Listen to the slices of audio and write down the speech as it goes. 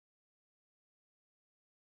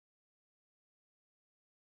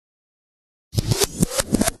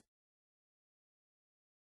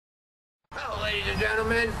ladies and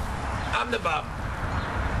gentlemen, I'm the Bub.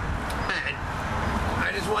 And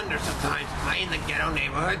I just wonder sometimes, am I in the ghetto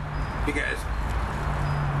neighborhood? Because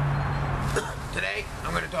today,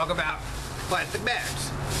 I'm going to talk about plastic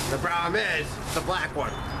bags. The problem is, the black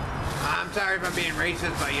one. I'm sorry if I'm being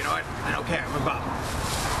racist, but you know what? I don't care, I'm a Bub.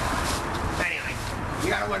 Anyway, you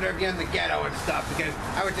gotta wonder if you're in the ghetto and stuff, because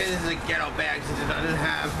I would say this is a ghetto bag since it doesn't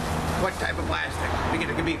have what type of plastic. Because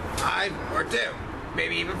it could be 5 or 2,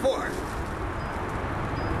 maybe even 4.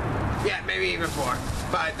 Yeah, maybe even 4.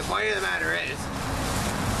 But the point of the matter is,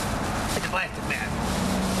 it's a plastic bag.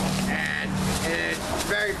 And it's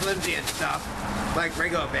very flimsy and stuff, like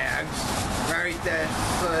regular bags, very thin,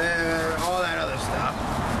 all that other stuff.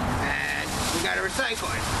 And we gotta recycle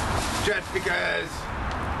it. Just because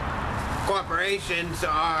corporations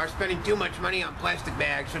are spending too much money on plastic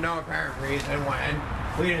bags for no apparent reason when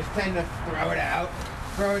we just tend to throw it out,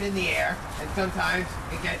 throw it in the air, and sometimes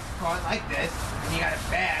it gets caught like this, and you got a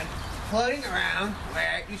bag floating around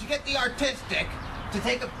where you should get the artistic to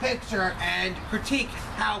take a picture and critique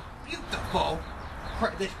how beautiful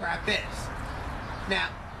this crap is. Now,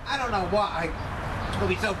 I don't know why it'll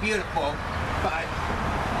be so beautiful, but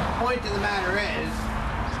the point of the matter is,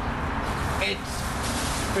 it's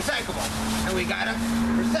recyclable, and we gotta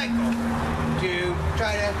recycle to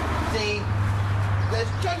try to see the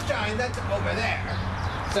sunshine that's over there.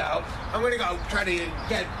 So, I'm gonna go try to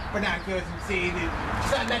get binoculars and see the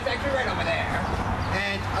sun that's actually right over there,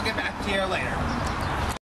 and I'll get back to you later.